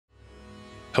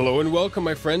Hello and welcome,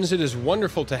 my friends. It is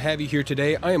wonderful to have you here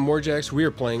today. I am Morjax. We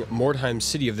are playing Mordheim,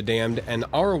 City of the Damned, and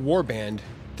our warband,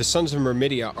 the Sons of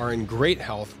Myrmidia, are in great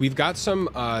health. We've got some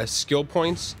skill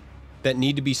points that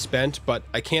need to be spent, but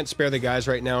I can't spare the guys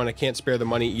right now, and I can't spare the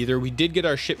money either. We did get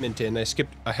our shipment in. I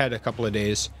skipped ahead a couple of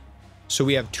days. So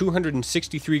we have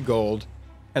 263 gold,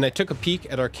 and I took a peek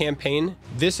at our campaign.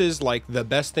 This is like the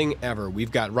best thing ever.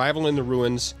 We've got Rival in the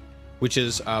Ruins, which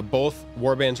is both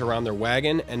warbands around their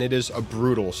wagon, and it is a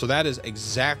brutal. So that is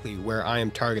exactly where I am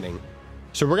targeting.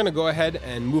 So we're gonna go ahead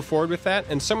and move forward with that.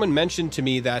 And someone mentioned to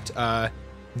me that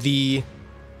the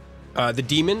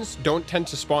demons don't tend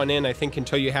to spawn in, I think,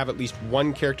 until you have at least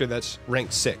one character that's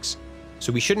ranked 6.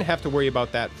 So we shouldn't have to worry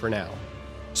about that for now.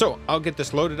 So I'll get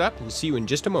this loaded up and see you in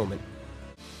just a moment.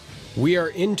 We are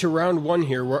into round 1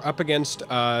 here. We're up against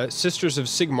Sisters of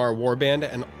Sigmar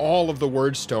warband, and all of the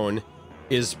wyrdstone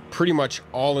is pretty much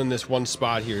all in this one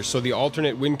spot here. So the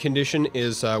alternate win condition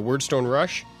is wyrdstone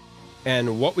rush,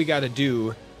 and what we got to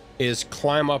do is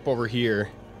climb up over here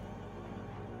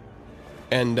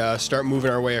and start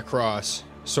moving our way across.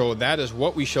 So that is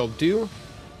what we shall do.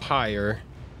 Higher.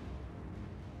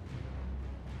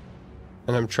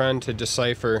 And I'm trying to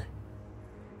decipher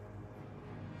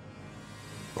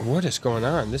what is going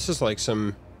on. This is like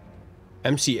some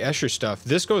MC Escher stuff.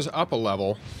 This goes up a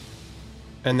level,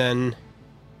 and then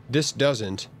this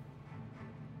doesn't.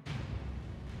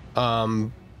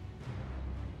 And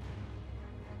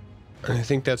I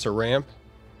think that's a ramp.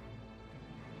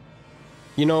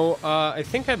 You know, I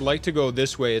think I'd like to go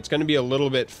this way. It's going to be a little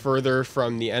bit further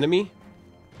from the enemy,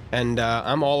 and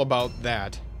I'm all about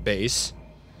that base.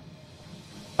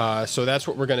 So that's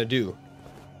what we're going to do.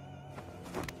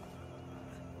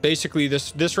 Basically,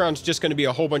 this round's just going to be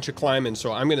a whole bunch of climbing,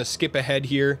 so I'm going to skip ahead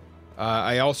here.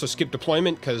 I also skipped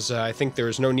deployment because I think there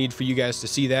is no need for you guys to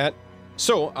see that.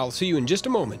 So I'll see you in just a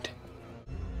moment.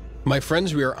 My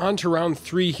friends, we are on to round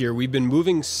 3 here. We've been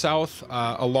moving south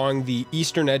along the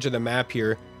eastern edge of the map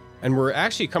here, and we're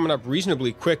actually coming up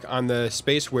reasonably quick on the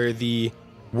space where the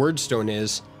wyrdstone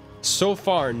is. So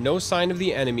far, no sign of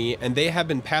the enemy, and they have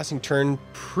been passing turn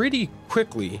pretty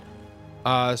quickly.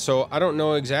 So I don't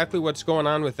know exactly what's going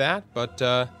on with that, but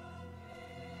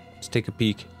let's take a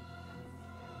peek.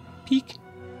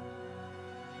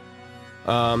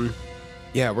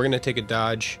 Yeah, we're gonna take a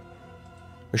dodge.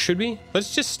 Or should we?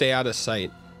 Let's just stay out of sight.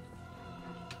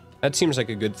 That seems like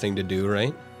a good thing to do,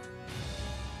 right?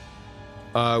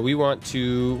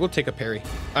 We'll take a parry.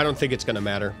 I don't think it's gonna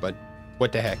matter, but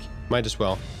what the heck, might as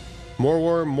well.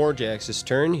 Morjax's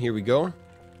turn. Here we go.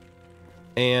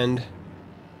 And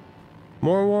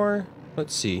more war.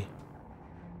 Let's see.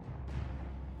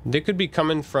 They could be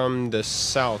coming from the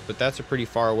south, but that's a pretty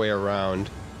far way around.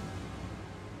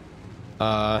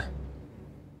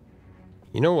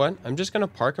 You know what? I'm just gonna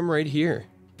park him right here.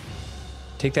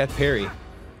 Take that parry.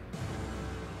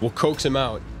 We'll coax him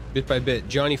out bit by bit.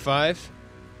 Johnny 5.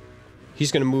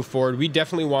 He's gonna move forward. We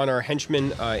definitely want our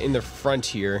henchmen in the front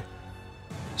here.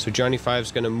 So Johnny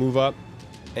 5's gonna move up,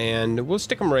 and we'll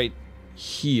stick him right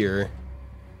here.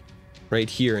 Right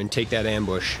here, and take that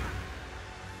ambush.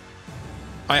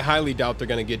 I highly doubt they're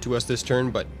going to get to us this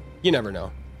turn, but you never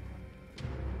know.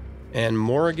 And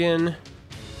Morrigan.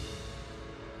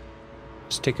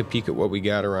 Let's take a peek at what we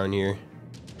got around here.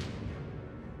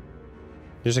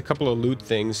 There's a couple of loot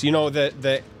things. You know,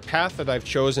 the path that I've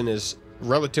chosen is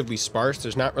relatively sparse.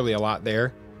 There's not really a lot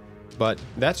there, but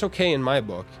that's okay in my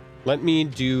book. Let me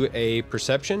do a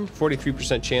perception.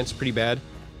 43% chance, pretty bad,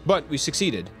 but we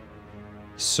succeeded.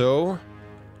 So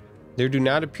there do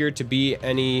not appear to be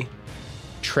any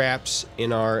traps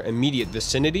in our immediate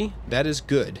vicinity. That is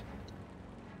good.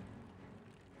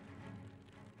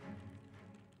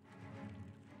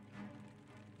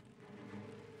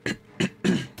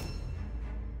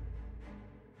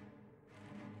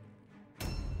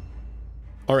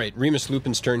 All right, Remus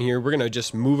Lupin's turn here. We're gonna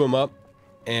just move him up,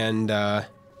 and oh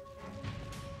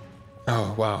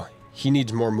wow, he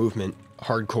needs more movement.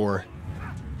 Hardcore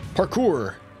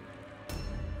parkour.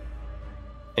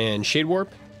 And Shade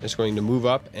Warp is going to move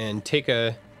up and take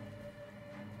a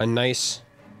nice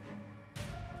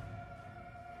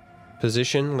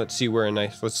position. Let's see where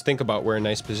let's think about where a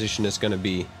nice position is going to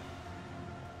be.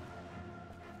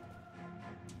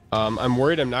 I'm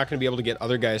worried I'm not going to be able to get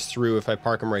other guys through if I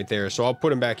park them right there, so I'll put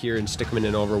them back here and stick them in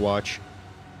an Overwatch.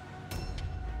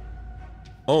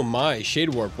 Oh my, Shade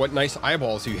Warp, what nice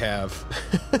eyeballs you have.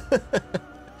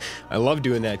 I love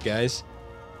doing that, guys.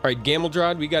 All right,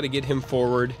 Gameldrod, we got to get him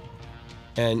forward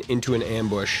and into an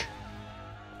ambush.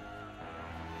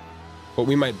 But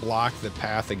we might block the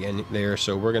path again there,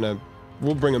 so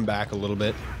we'll bring him back a little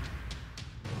bit.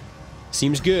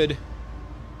 Seems good.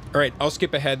 All right, I'll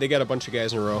skip ahead. They got a bunch of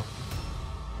guys in a row.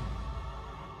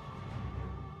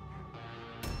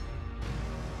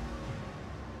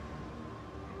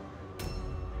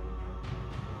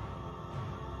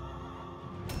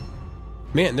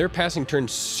 Man, they're passing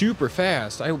turns super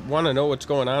fast. I want to know what's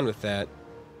going on with that.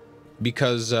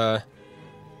 Because,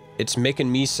 it's making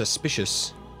me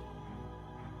suspicious.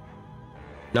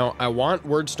 Now, I want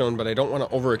wyrdstone, but I don't want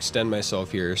to overextend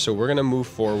myself here. So we're going to move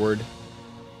forward.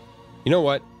 You know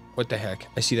what? What the heck?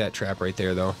 I see that trap right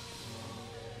there, though.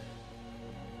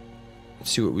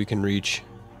 Let's see what we can reach.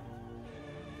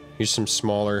 Here's some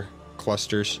smaller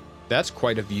clusters. That's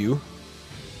quite a view.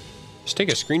 Let's take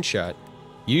a screenshot.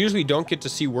 You usually don't get to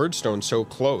see wyrdstone so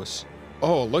close.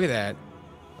 Oh, look at that.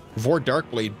 Vor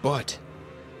Darkblade butt.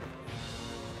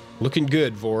 Looking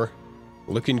good, Vor.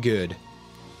 Looking good.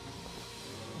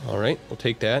 Alright, we'll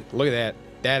take that. Look at that.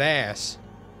 That ass.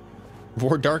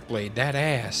 Vor Darkblade, that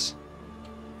ass.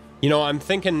 You know, I'm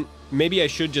thinking maybe I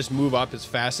should just move up as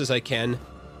fast as I can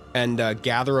and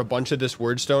gather a bunch of this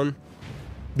wyrdstone,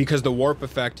 because the warp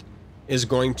effect is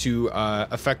going to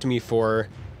affect me for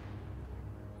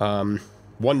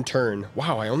one turn.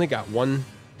 Wow, I only got one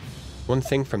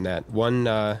thing from that. One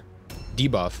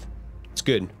debuff. It's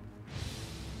good.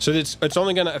 So it's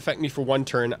only going to affect me for one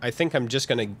turn. I think I'm just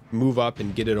going to move up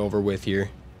and get it over with here.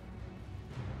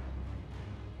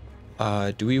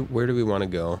 Where do we want to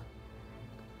go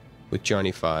with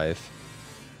Johnny 5?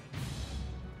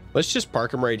 Let's just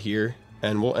park him right here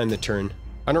and we'll end the turn.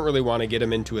 I don't really want to get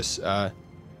him into a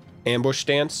ambush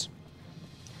stance.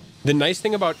 The nice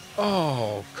thing about...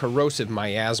 Oh, corrosive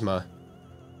miasma.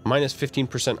 Minus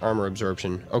 15% armor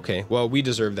absorption. Okay, well, we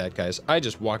deserve that, guys. I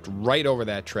just walked right over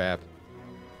that trap.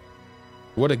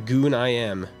 What a goon I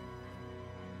am.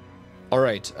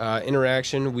 Alright,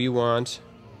 interaction, we want...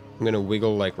 I'm gonna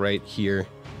wiggle, like, right here.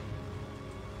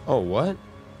 Oh, what?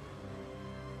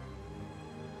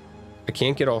 I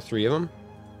can't get all three of them?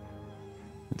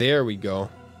 There we go.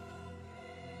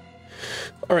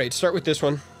 Alright, start with this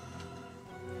one.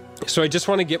 So I just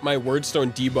want to get my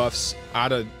wyrdstone debuffs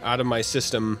out of my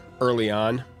system early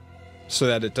on, so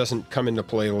that it doesn't come into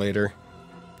play later.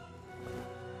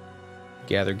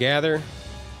 Gather, gather.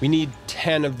 We need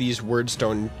 10 of these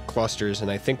wyrdstone clusters,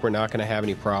 and I think we're not going to have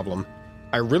any problem.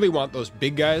 I really want those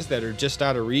big guys that are just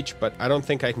out of reach, but I don't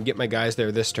think I can get my guys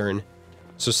there this turn.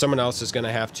 So someone else is going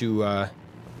to have to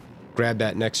grab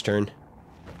that next turn.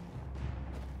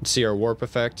 Let's see our warp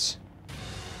effects.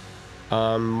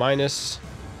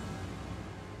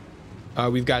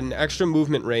 We've got an extra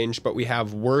movement range, but we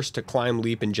have worse to climb,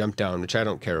 leap, and jump down, which I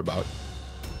don't care about.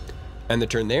 And the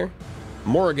turn there.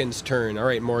 Morgan's turn. All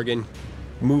right, Morgan.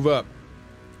 Move up.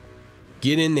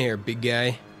 Get in there, big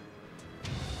guy.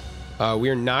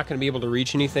 We're not going to be able to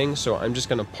reach anything, so I'm just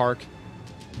going to park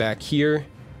back here.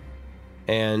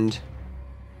 And...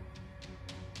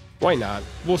 why not?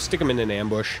 We'll stick him in an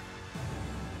ambush.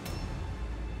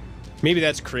 Maybe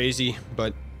that's crazy,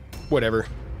 but whatever.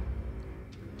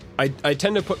 I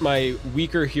tend to put my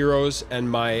weaker heroes and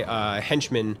my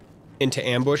henchmen into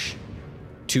ambush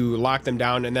to lock them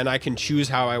down, and then I can choose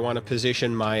how I want to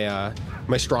position my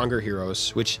my stronger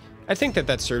heroes, which I think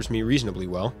that serves me reasonably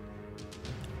well.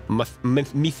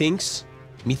 Methinks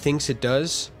it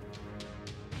does.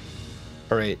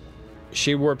 All right,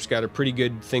 Shade Warp's got a pretty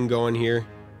good thing going here.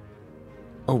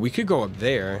 Oh, we could go up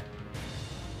there.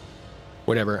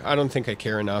 Whatever, I don't think I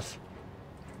care enough.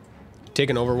 Take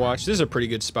an Overwatch. This is a pretty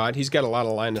good spot. He's got a lot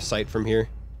of line of sight from here.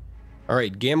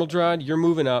 Alright, Gameldrod, you're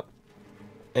moving up.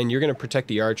 And you're going to protect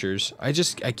the archers. I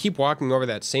keep walking over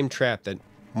that same trap that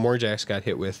Morjax got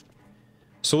hit with.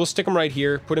 So we'll stick him right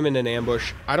here, put him in an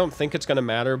ambush. I don't think it's going to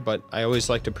matter, but I always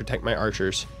like to protect my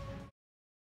archers.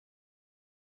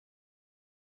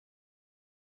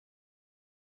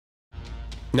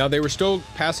 Now, they were still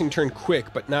passing turn quick,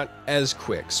 but not as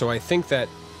quick. So I think that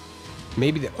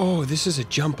maybe... oh, this is a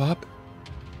jump up?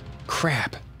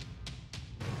 Crap.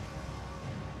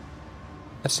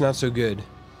 That's not so good.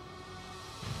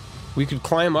 We could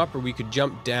climb up or we could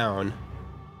jump down.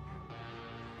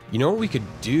 You know what we could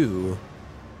do?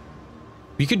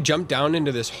 We could jump down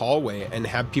into this hallway and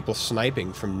have people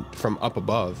sniping from up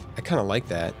above. I kind of like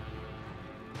that.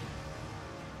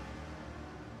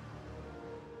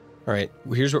 Alright,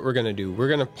 here's what we're going to do. We're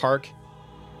going to park,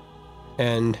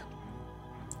 and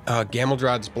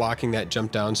Gameldrod's blocking that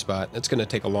jump down spot. That's going to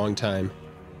take a long time.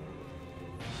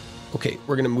 Okay,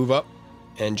 we're going to move up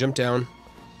and jump down.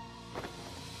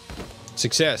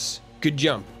 Success. Good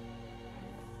jump.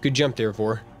 Good jump there,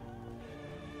 Vor.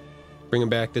 Bring him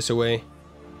back this way.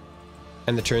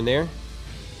 And the turn there.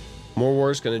 More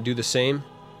War's going to do the same.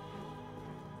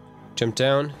 Jump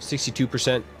down.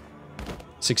 62%.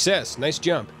 Success. Nice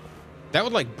jump. That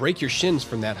would like break your shins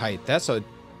from that height. That's a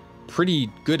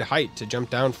pretty good height to jump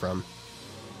down from.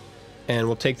 And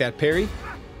we'll take that parry.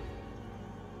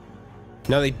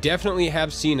 Now they definitely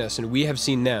have seen us and we have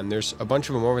seen them. There's a bunch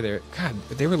of them over there. God,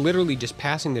 they were literally just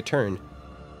passing the turn.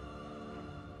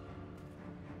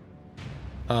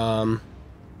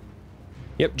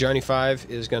 Yep, Johnny 5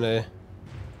 is gonna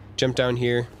jump down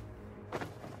here.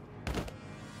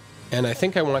 And I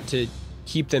think I want to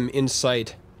keep them in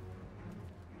sight.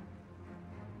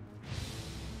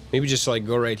 Maybe just like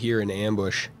go right here and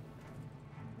ambush.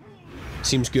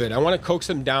 Seems good. I want to coax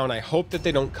them down. I hope that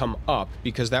they don't come up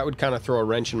because that would kind of throw a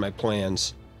wrench in my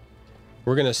plans.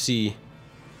 We're gonna see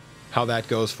how that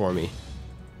goes for me.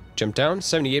 Jump down.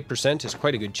 78% is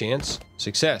quite a good chance.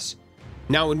 Success.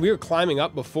 Now, when we were climbing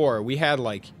up before, we had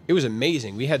like, it was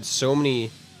amazing. We had so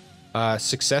many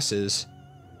successes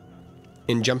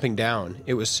in jumping down.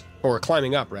 It was, or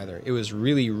climbing up rather. It was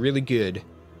really, really good.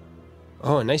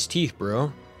 Oh, nice teeth,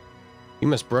 bro. You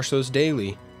must brush those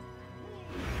daily.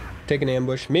 Take an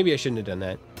ambush. Maybe I shouldn't have done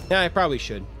that. Yeah, I probably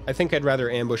should. I think I'd rather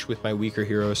ambush with my weaker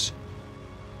heroes.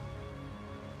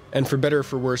 And for better or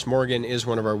for worse, Morgan is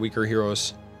one of our weaker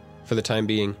heroes for the time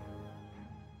being.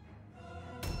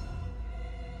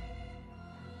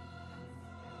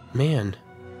 Man.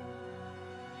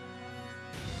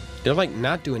 They're like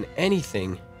not doing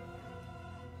anything.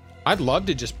 I'd love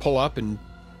to just pull up and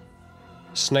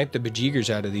snipe the bejeegers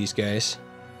out of these guys.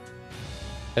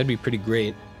 That'd be pretty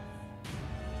great.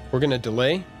 We're gonna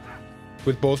delay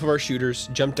with both of our shooters,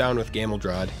 jump down with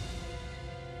Gameldrod.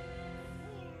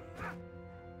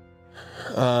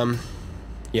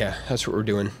 Yeah, that's what we're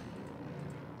doing.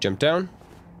 Jump down.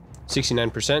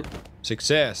 69%.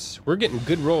 Success. We're getting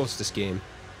good rolls this game.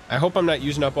 I hope I'm not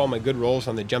using up all my good rolls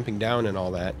on the jumping down and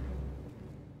all that.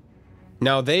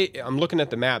 Now I'm looking at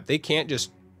the map, they can't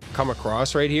just come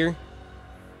across right here.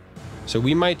 So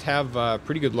we might have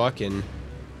pretty good luck in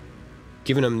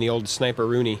giving them the old sniper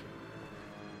Rooney.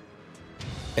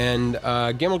 And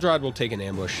Gameldrod will take an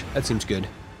ambush. That seems good.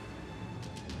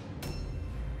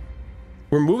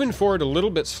 We're moving forward a little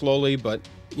bit slowly, but,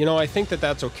 you know, I think that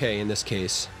that's okay in this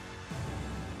case.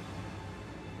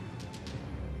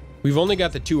 We've only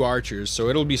got the 2 archers, so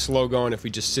it'll be slow going if we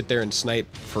just sit there and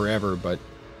snipe forever, but...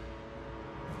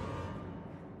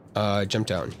 jump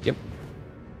down. Yep.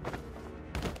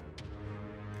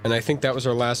 And I think that was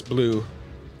our last blue.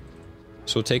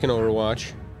 So we'll take an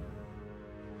overwatch.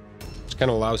 It's kind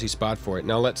of a lousy spot for it.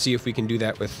 Now let's see if we can do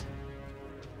that with...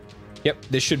 Yep,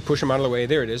 this should push him out of the way.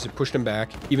 There it is. It pushed him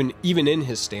back. Even in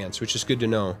his stance, which is good to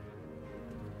know.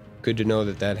 Good to know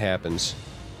that that happens.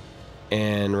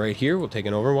 And right here, we'll take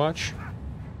an overwatch.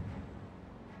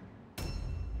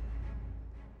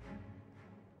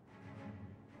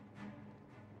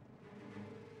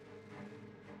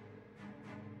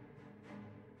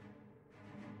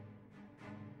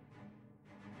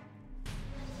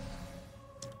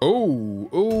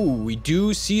 Oh, we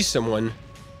do see someone.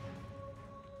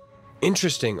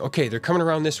 Interesting. Okay, they're coming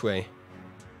around this way.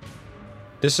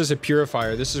 This is a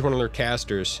purifier. This is one of their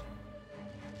casters.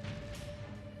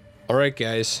 Alright,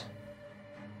 guys.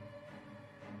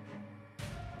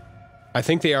 I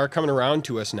think they are coming around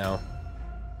to us now.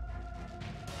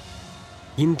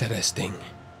 Interesting.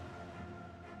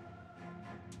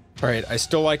 Alright, I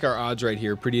still like our odds right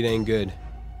here. Pretty dang good.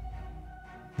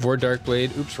 Vor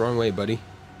Darkblade. Oops, wrong way, buddy.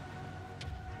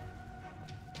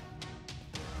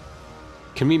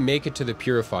 Can we make it to the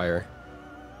purifier?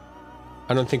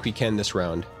 I don't think we can this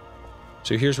round.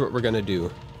 So here's what we're gonna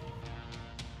do.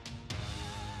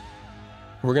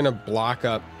 We're gonna block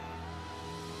up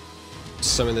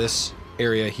some of this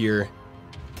area here.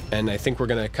 And I think we're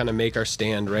gonna kind of make our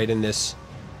stand right in this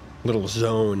little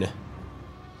zone.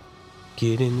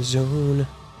 Get in zone.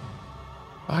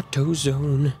 Auto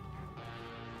zone.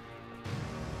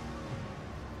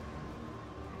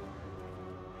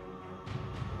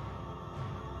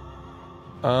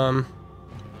 I'm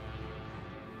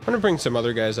gonna bring some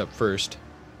other guys up first.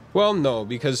 Well, no,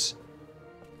 because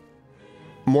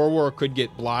Morwar could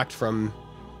get blocked from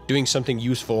doing something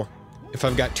useful if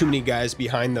I've got too many guys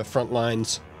behind the front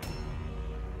lines.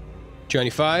 Johnny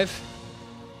 5.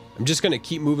 I'm just gonna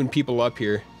keep moving people up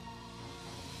here.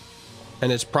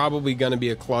 And it's probably gonna be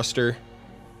a cluster,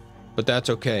 but that's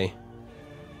okay.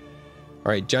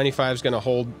 Alright, Johnny 5's gonna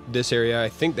hold this area. I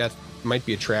think that might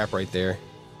be a trap right there.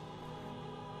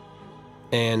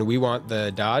 And we want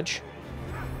the dodge.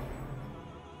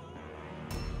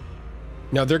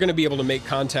 Now they're going to be able to make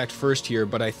contact first here,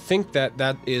 but I think that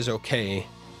that is okay.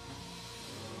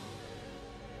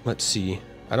 Let's see.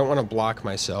 I don't want to block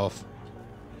myself.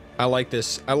 I like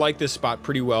this. I like this spot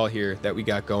pretty well here that we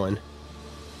got going.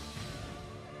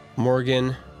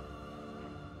 Morgan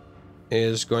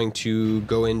is going to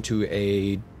go into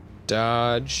a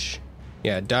dodge.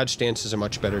 Yeah, dodge stance is a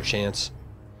much better chance.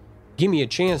 Give me a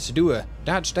chance to do a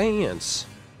dodge stance.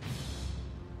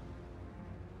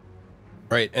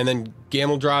 Right, and then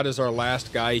Gameldrad is our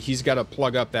last guy. He's got to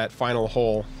plug up that final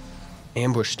hole.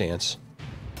 Ambush stance.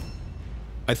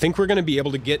 I think we're going to be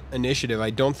able to get initiative. I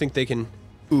don't think they can...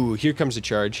 Ooh, here comes a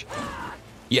charge.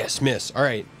 Yes, miss. All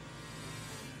right.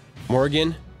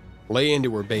 Morgan, lay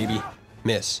into her, baby.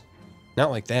 Miss.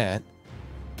 Not like that.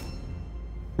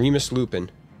 Remus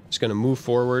Lupin is going to move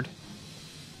forward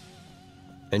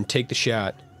and take the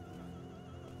shot.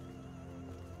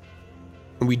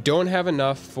 And we don't have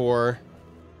enough for...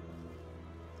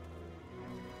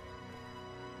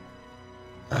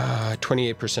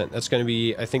 28%. That's going to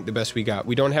be, I think, the best we got.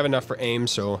 We don't have enough for aim,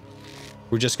 so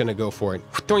we're just going to go for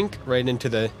it. Doink! Right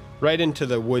into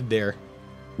the wood there.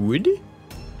 Wood?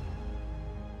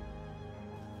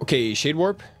 Okay, Shade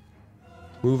Warp.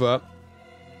 Move up.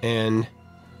 And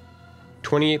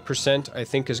 28%, I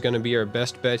think, is going to be our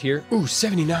best bet here. Ooh,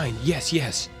 79! Yes,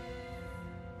 yes!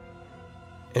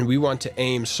 And we want to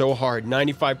aim so hard.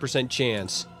 95%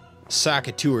 chance. Sock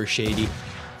it to her, Shady.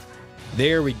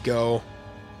 There we go.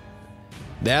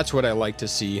 That's what I like to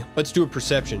see. Let's do a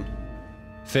perception.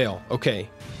 Fail. Okay.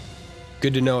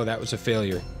 Good to know that was a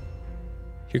failure.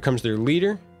 Here comes their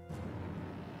leader.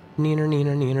 Neener,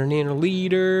 neener, neener, neener,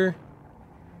 leader.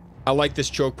 I like this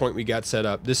choke point we got set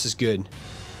up. This is good.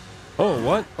 Oh,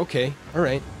 what? Okay. All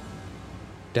right.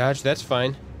 Dodge, that's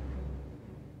fine.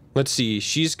 Let's see.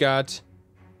 She's got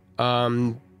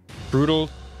brutal,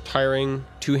 tiring,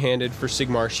 two-handed for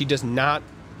Sigmar. She does not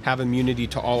have immunity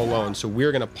to all alone, so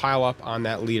we're gonna pile up on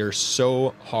that leader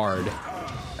so hard.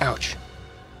 Ouch.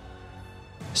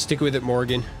 Stick with it,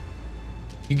 Morgan.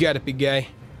 You got it, big guy.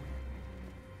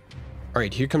 All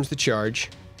right, here comes the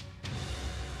charge.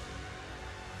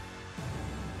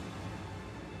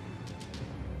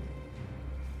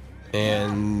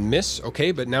 And miss.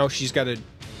 Okay, but now she's got a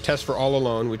test for all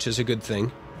alone, which is a good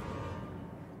thing.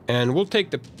 And we'll take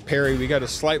the parry. We got a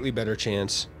slightly better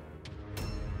chance.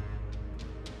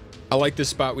 I like this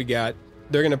spot we got.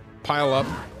 They're going to pile up.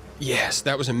 Yes,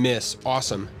 that was a miss.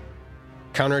 Awesome.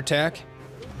 Counterattack.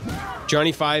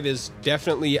 Johnny 5 is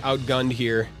definitely outgunned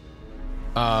here.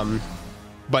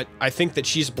 But I think that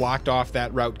she's blocked off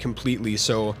that route completely,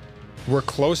 so we're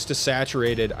close to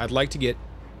saturated. I'd like to get...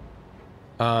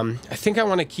 I think I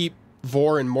want to keep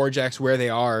Vor and Morjax where they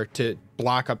are to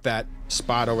block up that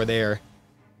spot over there.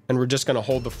 And we're just going to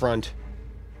hold the front.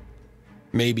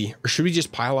 Maybe. Or should we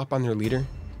just pile up on their leader?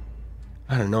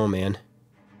 I don't know, man.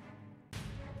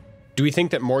 Do we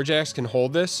think that Morjax can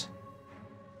hold this?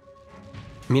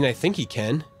 I mean, I think he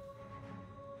can.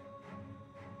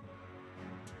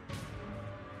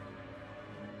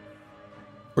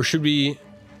 Or should we...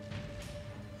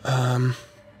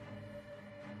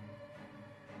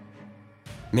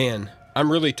 Man,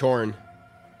 I'm really torn.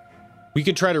 We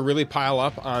could try to really pile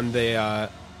up on the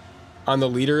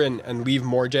leader and leave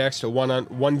Morjax to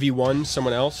 1v1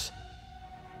 someone else.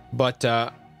 But,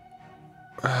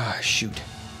 shoot.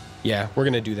 Yeah, we're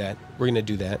gonna do that. We're gonna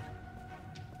do that.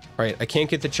 Alright, I can't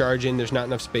get the charge in. There's not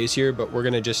enough space here, but we're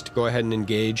gonna just go ahead and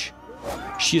engage.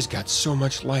 She has got so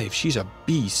much life. She's a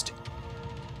beast.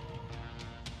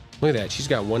 Look at that. She's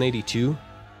got 182.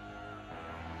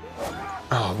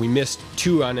 Oh, we missed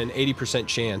 2 on an 80%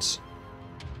 chance.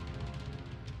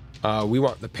 We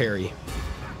want the parry.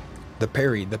 The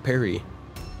parry, the parry.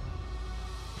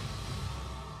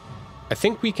 I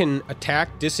think we can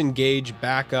attack, disengage,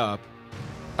 back up.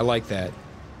 I like that.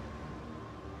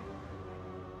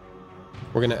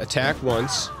 We're going to attack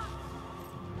once.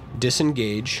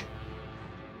 Disengage.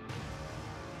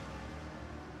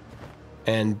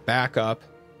 And back up.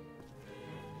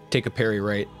 Take a parry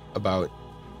right about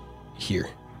here.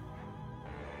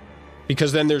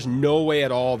 Because then there's no way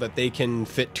at all that they can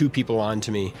fit 2 people onto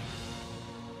me.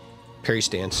 Parry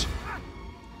stance.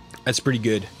 That's pretty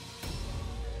good.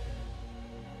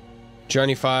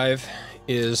 Johnny 5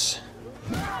 is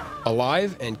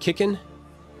alive and kicking,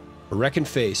 wrecking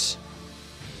face.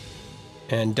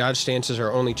 And dodge stance is our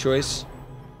only choice,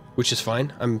 which is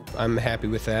fine. I'm happy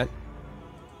with that.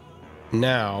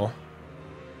 Now,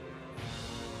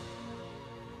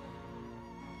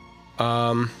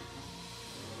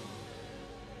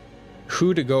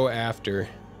 who to go after?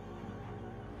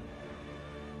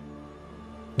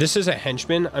 This is a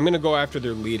henchman. I'm gonna go after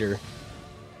their leader.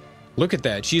 Look at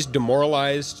that. She's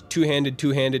demoralized, two-handed,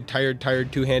 tired,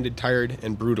 two-handed, tired,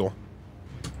 and brutal.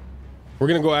 We're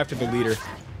gonna go after the leader.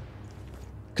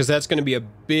 Because that's going to be a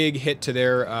big hit to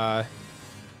their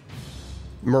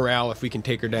morale if we can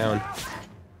take her down.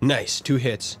 Nice, 2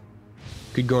 hits.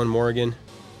 Good going, Morgan.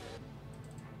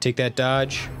 Take that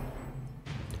dodge.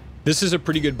 This is a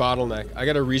pretty good bottleneck. I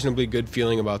got a reasonably good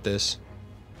feeling about this.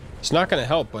 It's not going to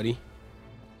help, buddy.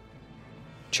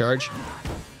 Charge.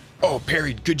 Oh,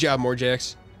 parried. Good job,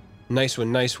 Morjax. Nice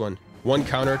one, nice one. 1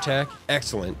 counterattack.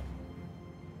 Excellent.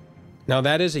 Now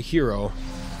that is a hero.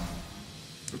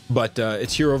 But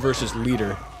it's hero versus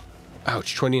leader.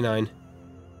 Ouch, 29.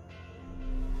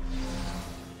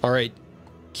 Alright.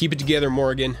 Keep it together,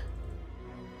 Morgan.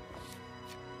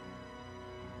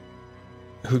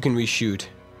 Who can we shoot?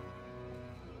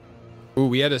 Ooh,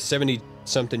 we had a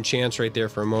 70-something chance right there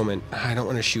for a moment. I don't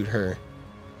want to shoot her.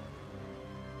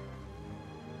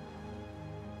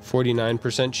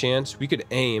 49% chance. We could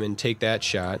aim and take that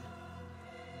shot.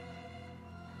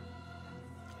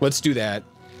 Let's do that.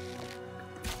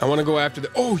 I want to go after the...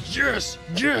 Oh, yes!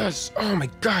 Yes! Oh my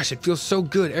gosh, it feels so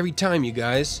good every time, you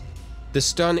guys. The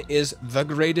stun is the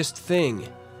greatest thing.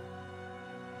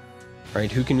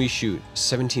 Alright, who can we shoot?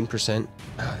 17%?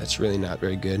 Ah, that's really not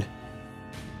very good.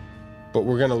 But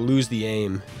we're gonna lose the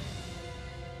aim.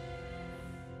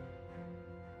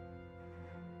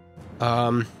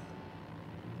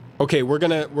 Okay, we're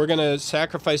gonna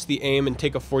sacrifice the aim and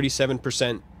take a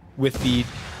 47% with the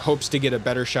hopes to get a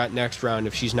better shot next round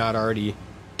if she's not already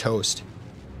toast.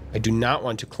 I do not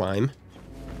want to climb.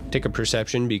 Take a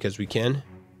perception because we can.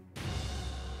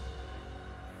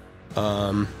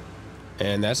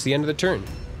 And that's the end of the turn.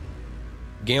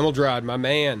 Gameldrod, my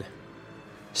man.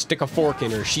 Stick a fork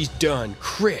in her. She's done.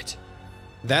 Crit.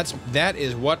 That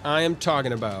is what I am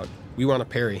talking about. We want to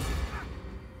parry.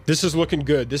 This is looking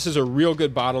good. This is a real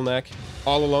good bottleneck.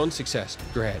 All alone success.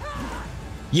 Grad.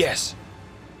 Yes.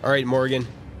 All right, Morgan.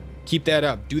 Keep that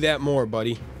up. Do that more,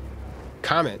 buddy.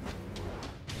 Comet.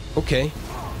 Okay.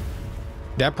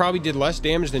 That probably did less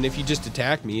damage than if you just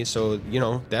attacked me, so, you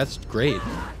know, that's great.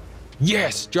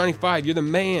 Yes! Johnny 5, you're the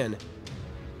man!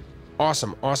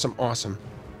 Awesome, awesome, awesome.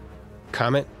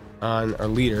 Comet on our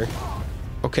leader.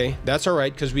 Okay, that's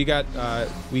alright, because we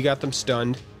got them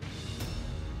stunned.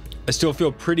 I still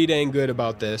feel pretty dang good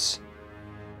about this.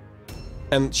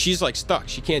 And she's, like, stuck.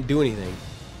 She can't do anything.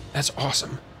 That's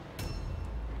awesome.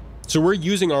 So we're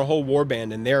using our whole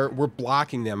warband, and we're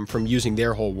blocking them from using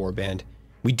their whole warband.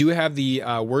 We do have the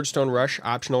Wyrdstone Rush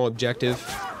optional objective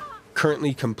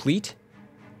currently complete.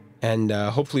 And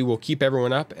hopefully we'll keep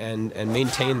everyone up and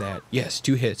maintain that. Yes,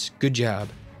 2 hits. Good job.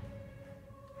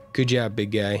 Good job,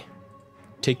 big guy.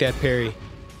 Take that parry.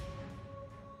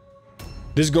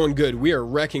 This is going good. We are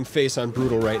wrecking face on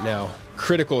Brutal right now.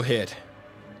 Critical hit.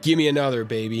 Give me another,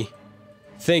 baby.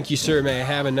 Thank you, sir. May I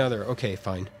have another? Okay,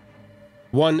 fine.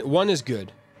 One is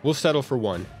good. We'll settle for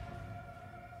 1.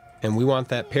 And we want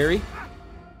that parry.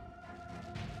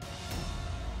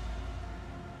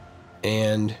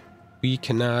 And we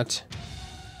cannot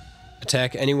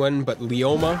attack anyone but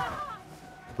Leoma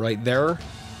right there.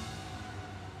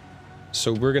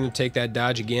 So we're going to take that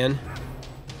dodge again.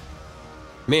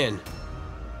 Man,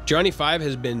 Johnny 5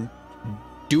 has been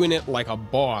doing it like a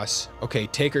boss. Okay,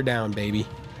 take her down, baby.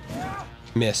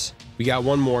 Miss. We got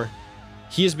 1 more.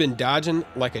 He has been dodging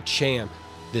like a champ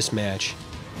this match.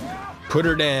 Put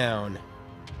her down.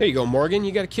 There you go, Morgan.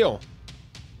 You got a kill.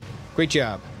 Great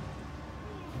job.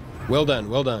 Well done,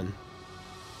 well done.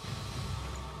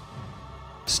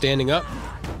 Standing up.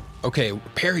 Okay,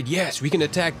 parried. Yes, we can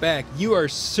attack back. You are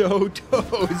so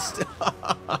toast.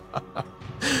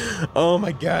 Oh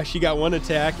my gosh, she got 1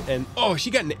 attack and oh, she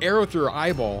got an arrow through her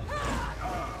eyeball.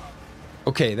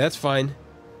 Okay, that's fine.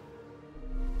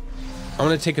 I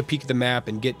want to take a peek at the map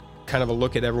and get kind of a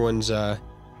look at everyone's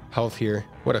health here.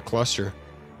 What a cluster.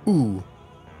 Ooh.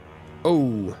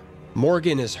 Oh,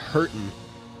 Morgan is hurting.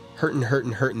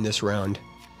 Hurting this round.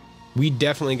 We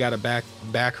definitely got to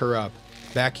back her up.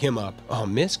 Back him up. Oh,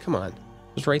 miss? Come on. It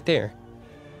was right there.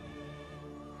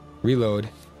 Reload.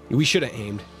 We should have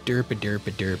aimed.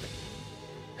 Derp-a-derp-a-derp.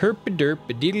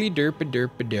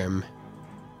 Herp-a-derp-a-diddly-derp-a-derp-a-derm.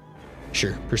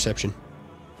 Sure, perception.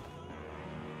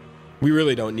 We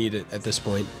really don't need it at this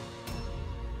point.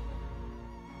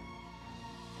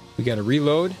 We got to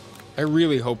reload. I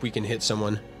really hope we can hit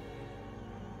someone.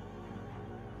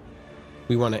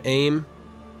 We want to aim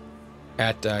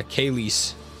at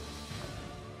Kaylee's.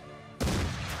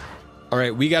 All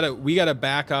right, we gotta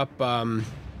back up our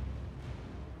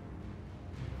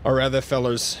other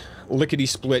fellas lickety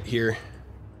split here.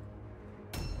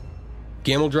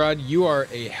 Gameldrod, you are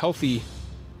a healthy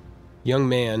young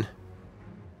man,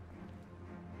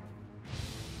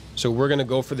 so we're gonna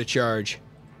go for the charge.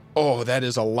 Oh, that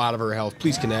is a lot of her health.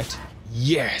 Please connect.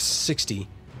 Yes, 60.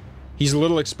 He's a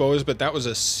little exposed, but that was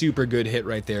a super good hit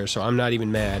right there, so I'm not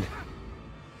even mad.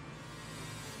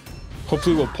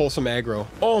 Hopefully we'll pull some aggro.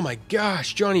 Oh my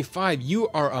gosh, Johnny 5, you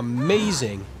are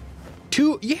amazing.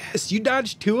 Yes, you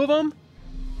dodged 2 of them?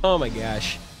 Oh my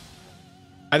gosh.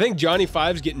 I think Johnny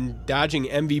 5's getting dodging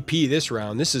MVP this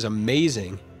round. This is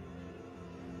amazing.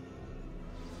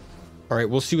 All right,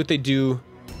 we'll see what they do,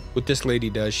 what this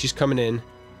lady does. She's coming in.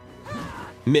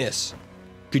 Miss.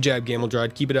 Good job,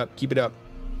 Gameldrod. Keep it up, keep it up.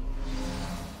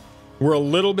 We're a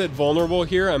little bit vulnerable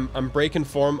here. I'm breaking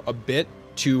form a bit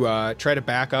to try to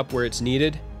back up where it's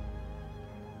needed.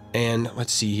 And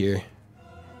let's see here.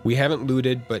 We haven't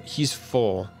looted, but he's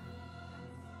full.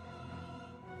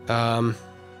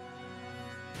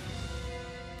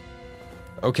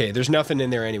 Okay, there's nothing in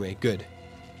there anyway. Good.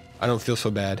 I don't feel so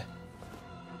bad.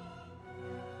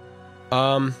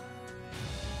 You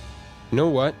know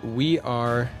what? We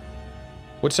are...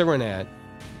 What's everyone at?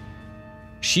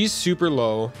 She's super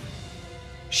low.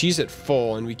 She's at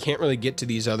full, and we can't really get to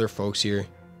these other folks here.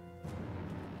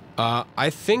 I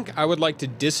think I would like to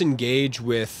disengage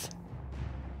with...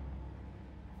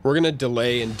 We're gonna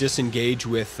delay and disengage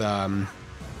with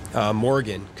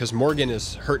Morgan, because Morgan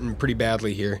is hurting pretty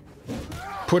badly here.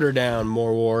 Put her down,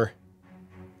 more war.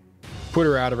 Put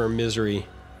her out of her misery.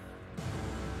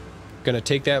 Gonna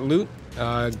take that loot.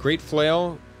 Great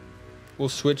flail. We'll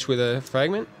switch with a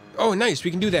fragment. Oh, nice.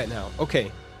 We can do that now.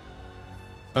 Okay.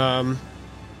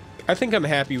 I think I'm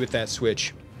happy with that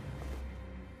switch.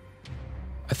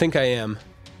 I think I am.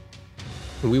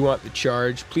 We want the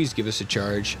charge. Please give us a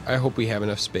charge. I hope we have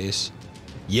enough space.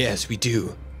 Yes, we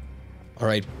do. All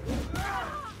right.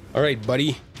 All right,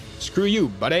 buddy. Screw you,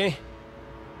 buddy.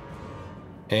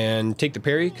 And take the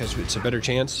parry, because it's a better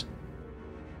chance.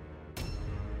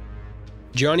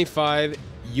 Johnny 5,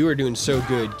 you are doing so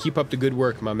good. Keep up the good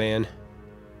work, my man.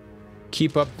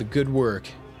 Keep up the good work.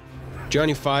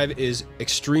 Johnny 5 is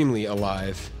extremely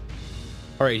alive.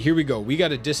 All right, here we go. We got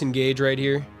to disengage right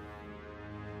here.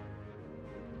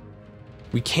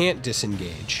 We can't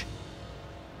disengage.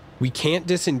 We can't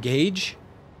disengage?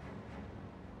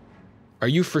 Are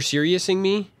you for seriousing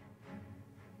me?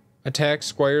 Attack,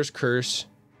 Squire's Curse.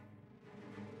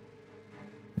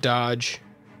 Dodge,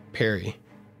 parry.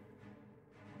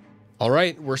 All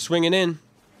right, we're swinging in.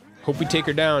 Hope we take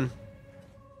her down.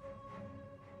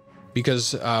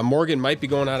 Because Morgan might be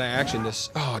going out of action.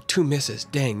 Oh, 2 misses.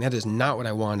 Dang, that is not what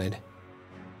I wanted.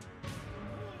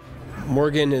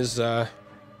 Morgan is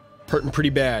hurting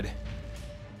pretty bad.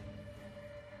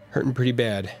 Hurting pretty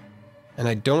bad. And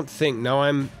I don't think now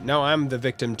I'm the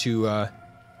victim to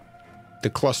the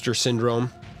cluster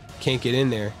syndrome. Can't get in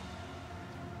there.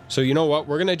 So you know what?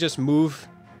 We're gonna just move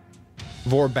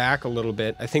Vor back a little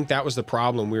bit. I think that was the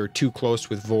problem. We were too close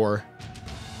with Vor.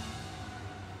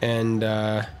 And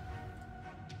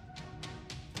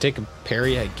take a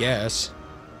parry, I guess.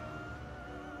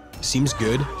 Seems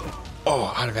good.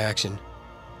 Oh, out of action.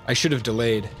 I should have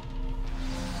delayed.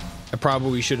 I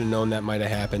probably should have known that might have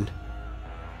happened.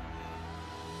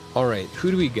 Alright,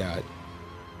 who do we got?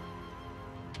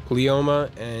 Leoma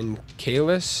and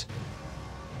Kalis.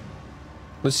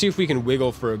 Let's see if we can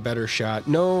wiggle for a better shot.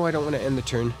 No, I don't want to end the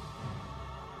turn.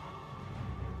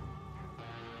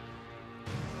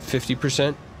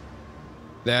 50%.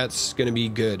 That's going to be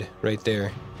good right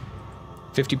there.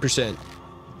 50%.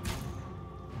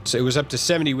 So it was up to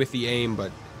 70 with the aim,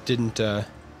 but didn't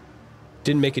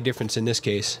make a difference in this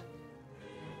case.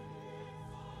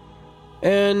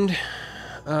 And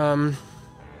I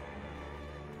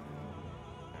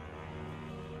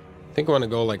think I want to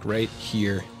go like right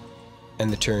here.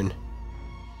 End the turn.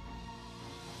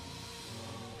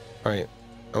 Alright,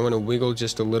 I want to wiggle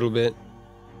just a little bit.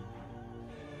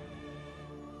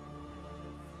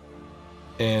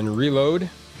 And reload.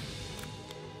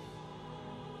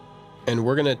 And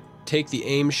we're going to take the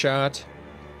aim shot.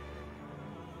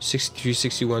 63,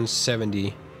 61,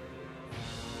 70.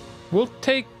 We'll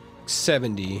take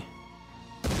 70.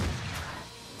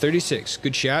 36,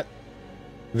 good shot.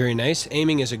 Very nice.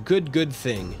 Aiming is a good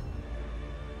thing.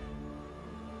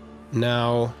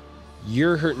 Now,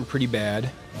 you're hurting pretty bad.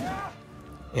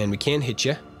 And we can't hit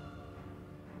you.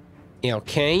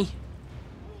 Okay.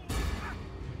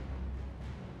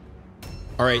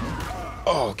 Alright.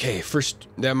 Oh, okay. First,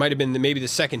 that might have been maybe the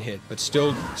second hit, but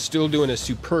still doing a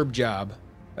superb job.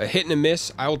 A hit and a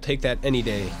miss, I will take that any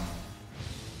day.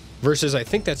 Versus, I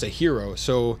think that's a hero,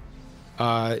 so...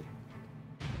 let's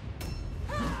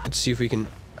see if we can...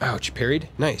 Ouch, parried.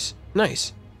 Nice.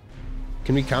 Nice.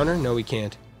 Can we counter? No, we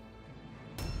can't.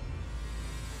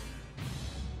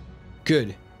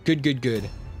 Good. Good.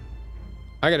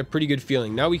 I got a pretty good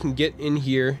feeling. Now we can get in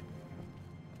here.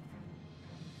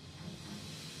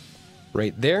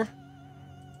 right there.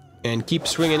 And keep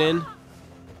swinging in.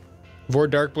 Vor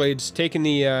Darkblade's taking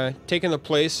the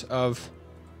place of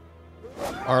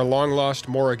our long-lost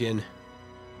Morrigan.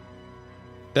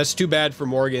 That's too bad for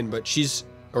Morgan, but she's,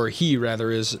 or he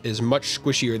rather, is much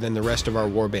squishier than the rest of our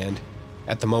warband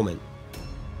at the moment.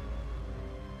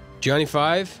 Johnny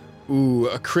 5? Ooh,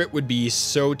 a crit would be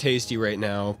so tasty right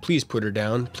now. Please put her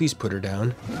down. Please put her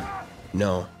down.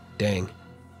 No. Dang.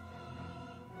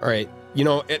 Alright, you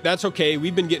know, that's okay.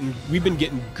 We've been getting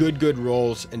good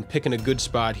rolls and picking a good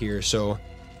spot here, so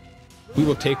we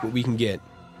will take what we can get.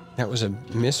 That was a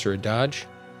miss or a dodge?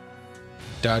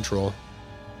 Dodge roll.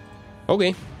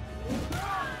 Okay.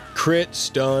 Crit,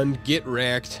 stunned, get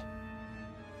wrecked.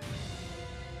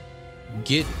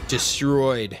 Get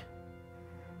destroyed.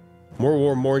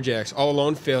 More Morjacks. All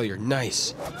alone failure.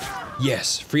 Nice.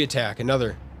 Yes. Free attack.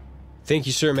 Another. Thank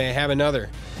you, sir. May I have another?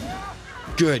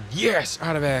 Good. Yes.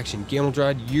 Out of action.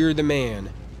 Gameldrod, you're the man.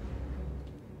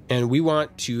 And we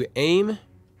want to aim.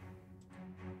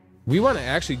 We want to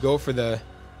actually go for the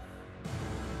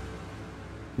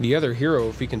other hero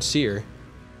if we can see her.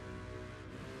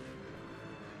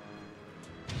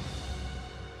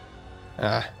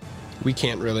 We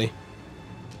can't really.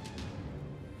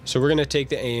 So we're going to take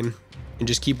the aim and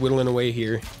just keep whittling away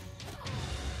here.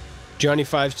 Johnny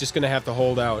 5's just going to have to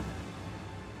hold out.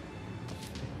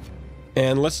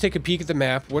 And let's take a peek at the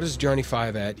map. What is Johnny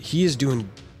 5 at? He is doing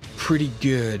pretty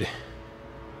good.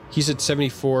 He's at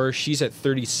 74. She's at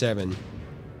 37.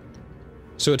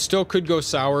 So it still could go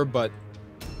sour, but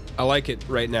I like it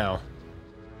right now.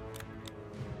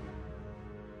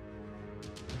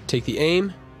 Take the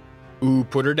aim. Ooh,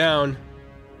 put her down.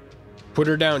 Put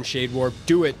her down, Shade Warp.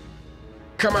 Do it.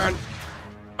 Come on.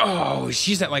 Oh,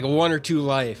 she's at like 1 or 2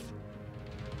 life.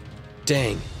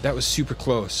 Dang, that was super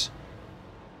close.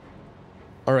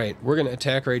 Alright, we're going to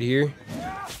attack right here.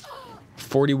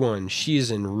 41. She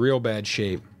is in real bad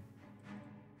shape.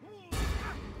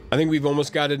 I think we've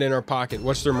almost got it in our pocket.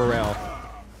 What's their morale?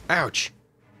 Ouch.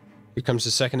 Here comes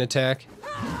the second attack.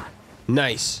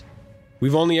 Nice.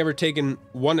 We've only ever taken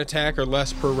 1 attack or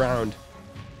less per round.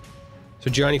 So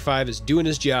Johnny 5 is doing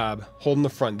his job, holding the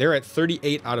front. They're at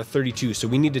 38 out of 32, so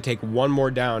we need to take 1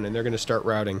 more down, and they're going to start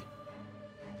routing.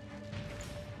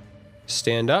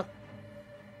 Stand up.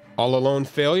 All alone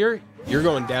failure. You're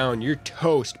going down. You're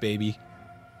toast, baby.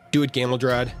 Do it,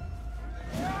 Gameldrod.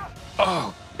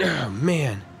 Oh,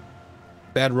 man.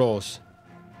 Bad rolls.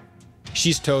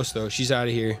 She's toast, though. She's out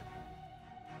of here.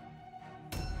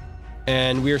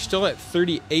 And we are still at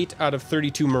 38 out of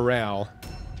 32 morale.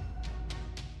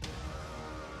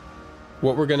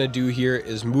 What we're going to do here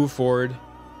is move forward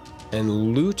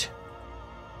and loot.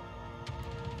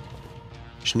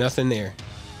 There's nothing there.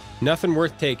 Nothing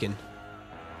worth taking.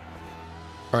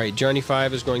 Alright, Johnny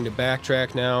 5 is going to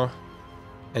backtrack now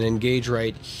and engage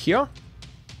right here.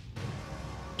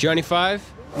 Johnny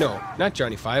 5? No, not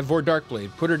Johnny 5. Vor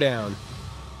Darkblade. Put her down.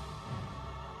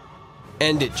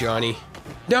 End it, Johnny.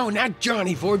 No, not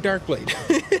Johnny. Vor Darkblade.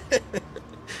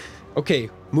 Okay,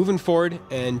 moving forward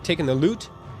and taking the loot.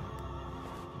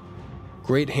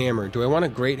 Great Hammer. Do I want a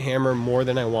Great Hammer more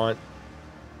than I want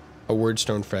a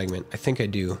wyrdstone fragment? I think I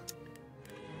do.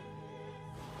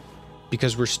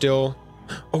 Because we're still...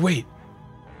 Oh, wait.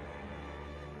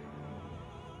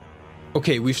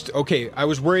 Okay, okay, I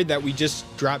was worried that we just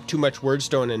dropped too much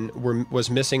wyrdstone and was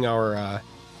missing our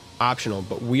optional,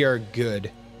 but we are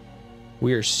good.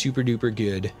 We are super duper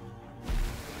good.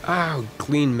 Oh,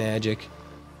 clean magic.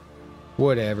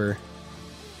 Whatever.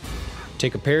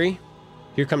 Take a parry.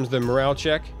 Here comes the morale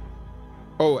check.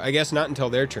 Oh, I guess not until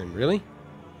their turn. Really?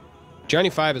 Johnny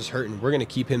 5 is hurting. We're going to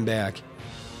keep him back.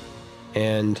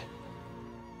 And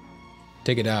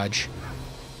take a dodge.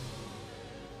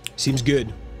 Seems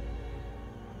good.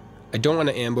 I don't want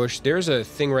to ambush. There's a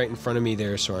thing right in front of me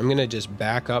there, so I'm going to just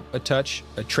back up a touch.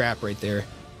 A trap right there.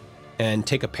 And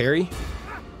take a parry.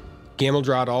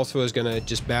 Gameldrod also is going to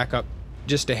just back up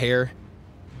just a hair.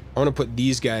 I want to put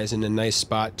these guys in a nice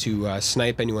spot to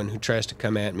snipe anyone who tries to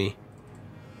come at me.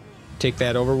 Take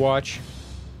that Overwatch.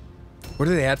 What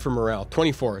do they add for morale?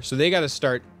 24. So they got to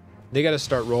start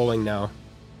rolling now.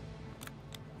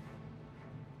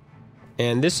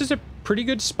 And this is a pretty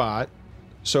good spot.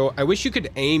 So I wish you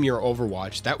could aim your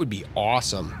Overwatch. That would be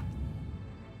awesome.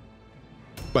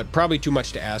 But probably too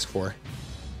much to ask for.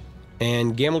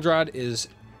 And Gameldrod is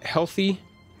healthy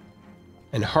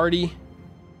and hardy.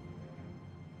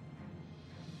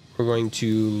 We're going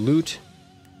to loot.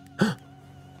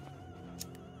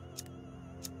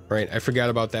 Right, I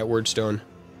forgot about that wyrdstone.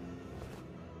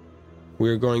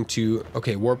 We're going to...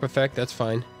 Okay, warp effect, that's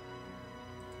fine.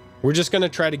 We're just going to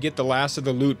try to get the last of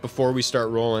the loot before we start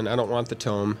rolling. I don't want the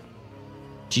tome.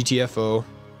 GTFO.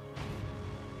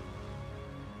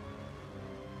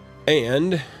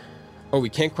 And... oh, we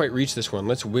can't quite reach this one.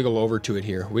 Let's wiggle over to it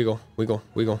here. Wiggle, wiggle,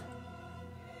 wiggle.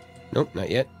 Nope, not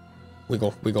yet.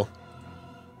 Wiggle, wiggle.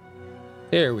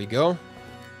 There we go.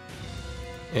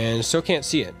 And still can't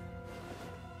see it.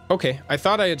 Okay, I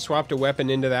thought I had swapped a weapon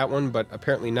into that one, but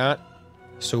apparently not.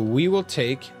 So we will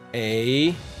take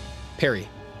a parry.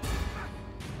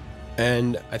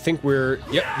 And I think we're...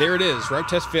 yep, there it is. Route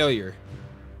test failure.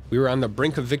 We were on the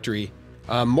brink of victory.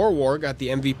 Morwar got the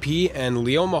MVP, and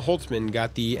Leoma Holtzman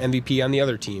got the MVP on the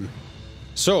other team.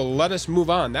 So let us move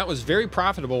on. That was very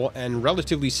profitable and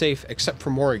relatively safe, except for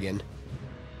Morrigan.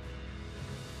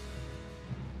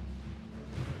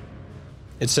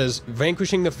 It says,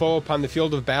 vanquishing the foe upon the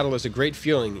field of battle is a great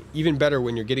feeling, even better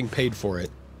when you're getting paid for it.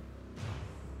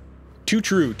 Too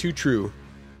true, too true.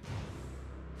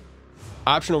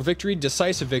 Optional victory,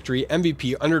 decisive victory,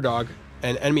 MVP, underdog,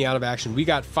 and enemy out of action. We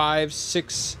got 5,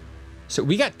 6... so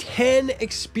we got 10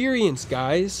 experience,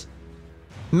 guys.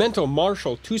 Mental,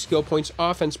 martial, 2 skill points,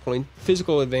 offense point,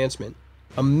 physical advancement.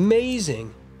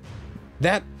 Amazing.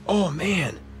 That, oh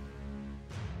man.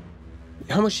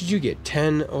 How much did you get?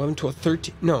 10, 11, 12,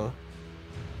 13, no.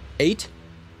 8?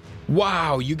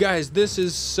 Wow, you guys, this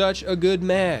is such a good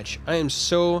match. I am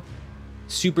so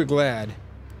super glad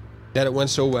that it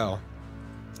went so well.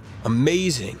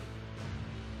 Amazing.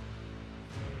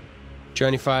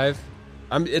 Johnny 5.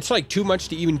 It's like too much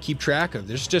to even keep track of.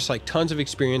 There's just like tons of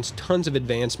experience, tons of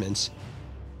advancements.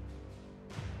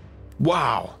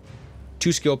 Wow.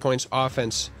 2 skill points,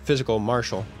 offense, physical,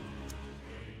 martial.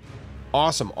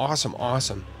 Awesome, awesome,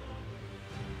 awesome.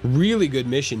 Really good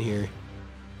mission here.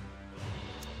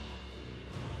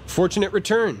 Fortunate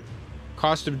return.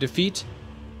 Cost of defeat.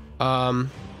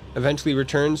 Eventually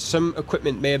returns. Some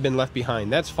equipment may have been left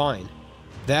behind. That's fine.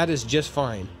 That is just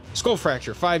fine. Skull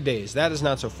fracture, 5 days. That is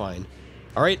not so fine.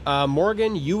 All right,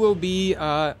 Morgan, you will be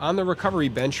on the recovery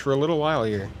bench for a little while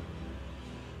here.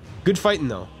 Good fighting,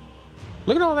 though.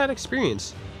 Look at all that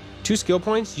experience. 2 skill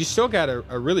points. You still got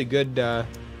a really good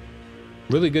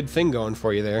thing going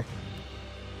for you there.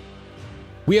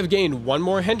 We have gained 1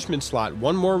 more henchman slot,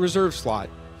 1 more reserve slot.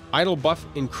 Idle buff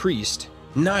increased.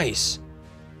 Nice.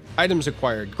 Items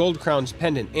acquired. Gold Crown's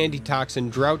Pendant, Antitoxin,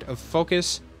 Draft of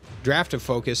Focus,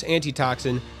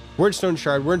 Antitoxin, Wyrdstone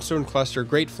Shard, Wyrdstone Cluster,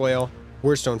 Great Flail,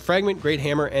 Wyrdstone Fragment, Great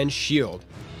Hammer, and Shield.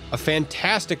 A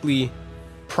fantastically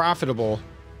profitable,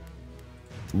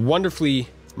 wonderfully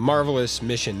marvelous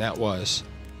mission that was.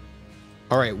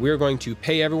 All right, we're going to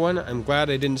pay everyone. I'm glad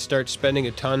I didn't start spending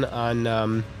a ton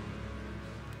on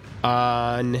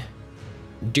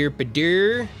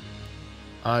Deer.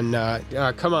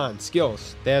 Come on,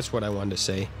 skills. That's what I wanted to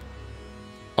say.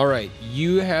 All right,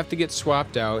 you have to get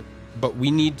swapped out, but we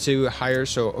need to hire.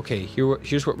 So, okay,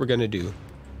 here's what we're going to do.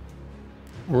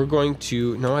 We're going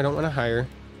to... no, I don't want to hire.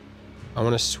 I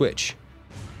want to switch.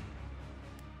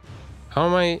 How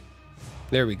am I...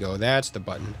 there we go. That's the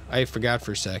button. I forgot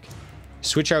for a sec.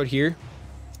 Switch out here.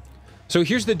 So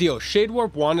here's the deal. Shade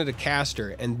Warp wanted a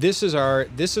caster, and this is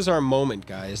our moment,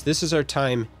 guys. This is our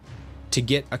time to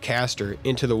get a caster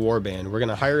into the warband. We're going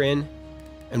to hire in,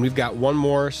 and we've got 1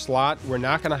 more slot. We're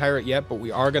not going to hire it yet, but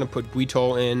we are going to put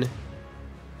Guitol in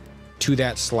to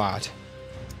that slot.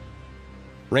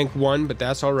 Rank 1, but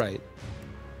that's all right.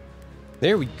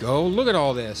 There we go. Look at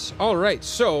all this. All right,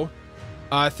 so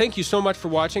thank you so much for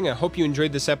watching. I hope you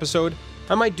enjoyed this episode.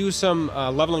 I might do some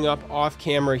leveling up off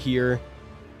camera here,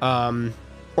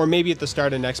 or maybe at the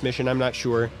start of next mission. I'm not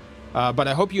sure. But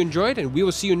I hope you enjoyed, and we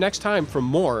will see you next time for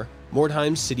more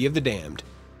Mordheim City of the Damned.